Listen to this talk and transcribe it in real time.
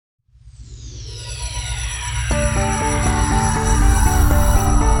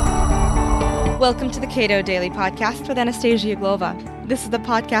Welcome to the Cato Daily Podcast with Anastasia Uglova. This is the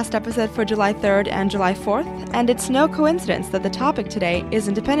podcast episode for July 3rd and July 4th, and it's no coincidence that the topic today is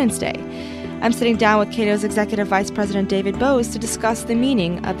Independence Day. I'm sitting down with Cato's Executive Vice President David Boaz to discuss the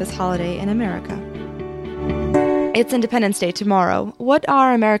meaning of this holiday in America. It's Independence Day tomorrow. What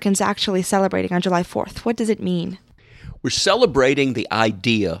are Americans actually celebrating on July 4th? What does it mean? We're celebrating the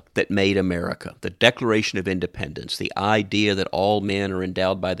idea that made America, the Declaration of Independence, the idea that all men are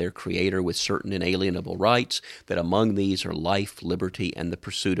endowed by their Creator with certain inalienable rights, that among these are life, liberty, and the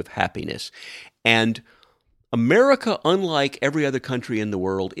pursuit of happiness. And America, unlike every other country in the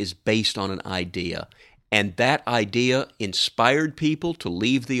world, is based on an idea. And that idea inspired people to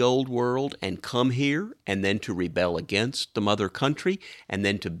leave the old world and come here, and then to rebel against the mother country, and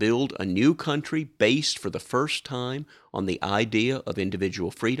then to build a new country based for the first time on the idea of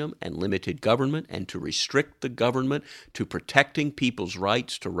individual freedom and limited government, and to restrict the government to protecting people's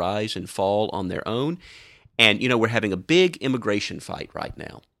rights to rise and fall on their own. And, we're having a big immigration fight right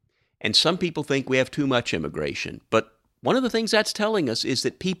now. And some people think we have too much immigration, but one of the things that's telling us is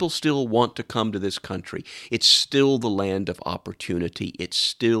that people still want to come to this country. It's still the land of opportunity. It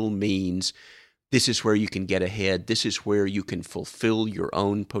still means this is where you can get ahead. This is where you can fulfill your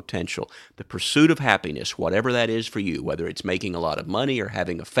own potential. The pursuit of happiness, whatever that is for you, whether it's making a lot of money or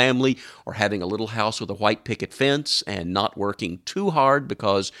having a family or having a little house with a white picket fence and not working too hard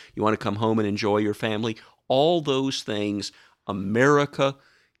because you want to come home and enjoy your family, all those things, America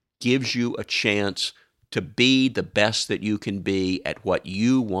gives you a chance to be the best that you can be at what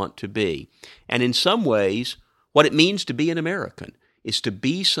you want to be. And in some ways, what it means to be an American is to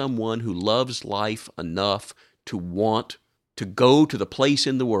be someone who loves life enough to want to go to the place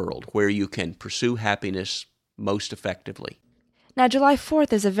in the world where you can pursue happiness most effectively. Now, July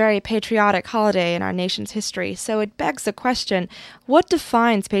 4th is a very patriotic holiday in our nation's history, so it begs the question, what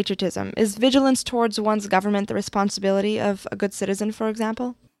defines patriotism? Is vigilance towards one's government the responsibility of a good citizen, for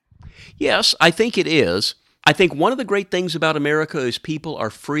example? Yes, I think it is. I think one of the great things about America is people are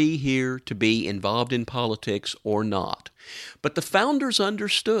free here to be involved in politics or not. But the founders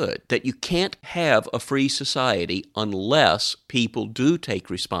understood that you can't have a free society unless people do take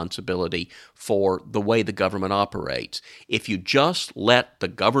responsibility for the way the government operates. If you just let the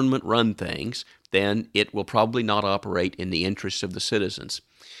government run things, then it will probably not operate in the interests of the citizens.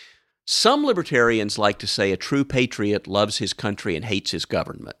 Some libertarians like to say a true patriot loves his country and hates his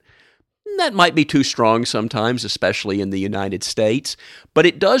government. That might be too strong sometimes, especially in the United States, but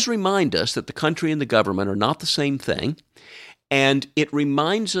it does remind us that the country and the government are not the same thing, and it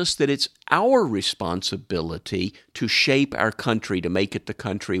reminds us that it's our responsibility to shape our country, to make it the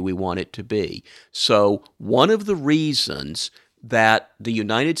country we want it to be. So one of the reasons that the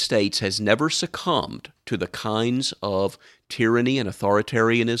United States has never succumbed to the kinds of tyranny and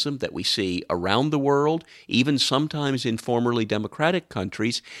authoritarianism that we see around the world, even sometimes in formerly democratic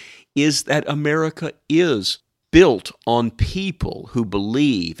countries, is that America is built on people who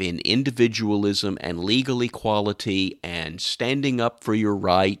believe in individualism and legal equality and standing up for your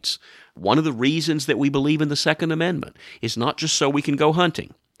rights. One of the reasons that we believe in the Second Amendment is not just so we can go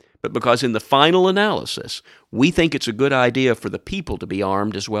hunting, but because in the final analysis, we think it's a good idea for the people to be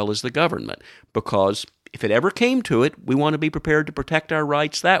armed as well as the government, because if it ever came to it, we want to be prepared to protect our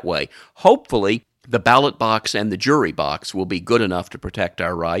rights that way. Hopefully, the ballot box and the jury box will be good enough to protect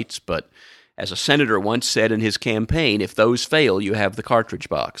our rights, but as a senator once said in his campaign, if those fail, you have the cartridge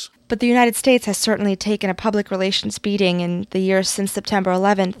box. But the United States has certainly taken a public relations beating in the years since September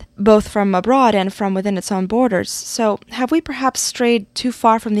 11th, both from abroad and from within its own borders. So have we perhaps strayed too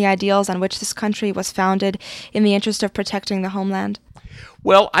far from the ideals on which this country was founded in the interest of protecting the homeland?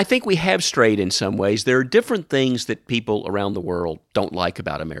 Well, I think we have strayed in some ways. There are different things that people around the world don't like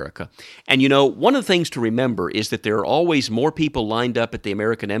about America. And one of the things to remember is that there are always more people lined up at the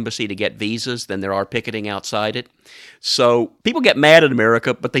American embassy to get visas than there are picketing outside it. So people get mad at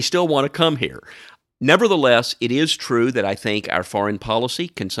America, but they still want to come here. Nevertheless, it is true that I think our foreign policy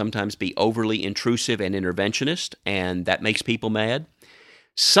can sometimes be overly intrusive and interventionist, and that makes people mad.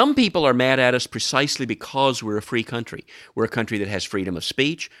 Some people are mad at us precisely because we're a free country. We're a country that has freedom of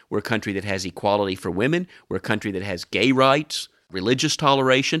speech. We're a country that has equality for women. We're a country that has gay rights, religious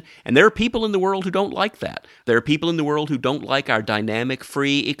toleration. And there are people in the world who don't like that. There are people in the world who don't like our dynamic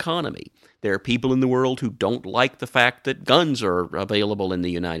free economy. There are people in the world who don't like the fact that guns are available in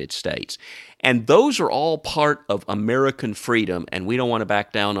the United States. And those are all part of American freedom, and we don't want to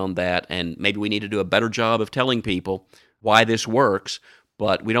back down on that. And maybe we need to do a better job of telling people why this works,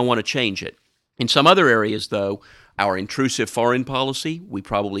 but we don't want to change it. In some other areas, though, our intrusive foreign policy, we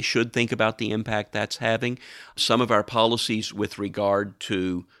probably should think about the impact that's having. Some of our policies with regard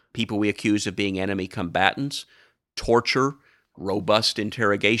to people we accuse of being enemy combatants, torture, robust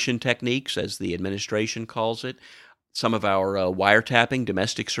interrogation techniques, as the administration calls it, some of our wiretapping,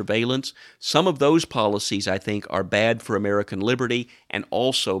 domestic surveillance. Some of those policies, I think, are bad for American liberty and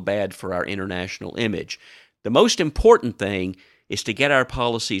also bad for our international image. The most important thing is to get our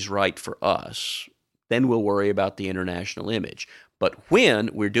policies right for us. Then we'll worry about the international image. But when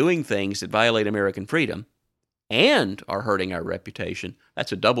we're doing things that violate American freedom and are hurting our reputation,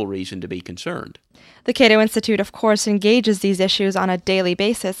 that's a double reason to be concerned. The Cato Institute, of course, engages these issues on a daily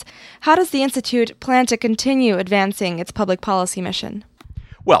basis. How does the Institute plan to continue advancing its public policy mission?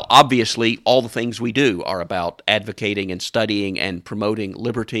 Well, obviously, all the things we do are about advocating and studying and promoting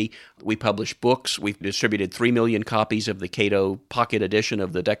liberty. We publish books. We've distributed 3 million copies of the Cato Pocket Edition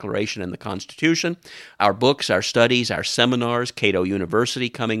of the Declaration and the Constitution. Our books, our studies, our seminars, Cato University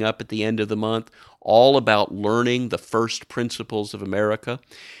coming up at the end of the month, all about learning the first principles of America.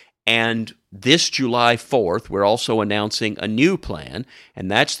 And this July 4th, we're also announcing a new plan, and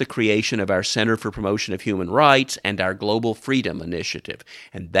that's the creation of our Center for Promotion of Human Rights and our Global Freedom Initiative.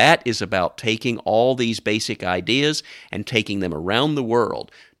 And that is about taking all these basic ideas and taking them around the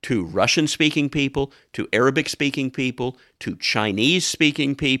world to Russian-speaking people, to Arabic-speaking people, to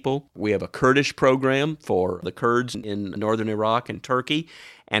Chinese-speaking people. We have a Kurdish program for the Kurds in northern Iraq and Turkey,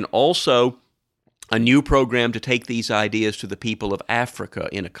 and also a new program to take these ideas to the people of Africa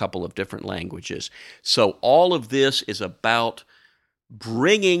in a couple of different languages. So all of this is about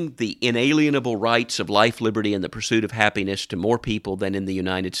bringing the inalienable rights of life, liberty, and the pursuit of happiness to more people than in the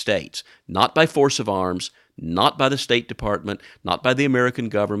United States, not by force of arms, not by the State Department, not by the American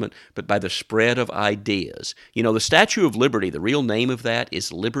government, but by the spread of ideas. You know, the Statue of Liberty, the real name of that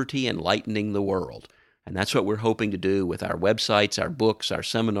is Liberty Enlightening the World. And that's what we're hoping to do with our websites, our books, our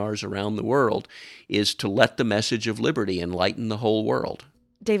seminars around the world, is to let the message of liberty enlighten the whole world.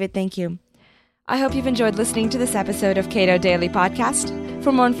 David, thank you. I hope you've enjoyed listening to this episode of Cato Daily Podcast.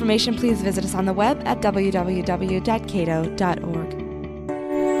 For more information, please visit us on the web at www.cato.org.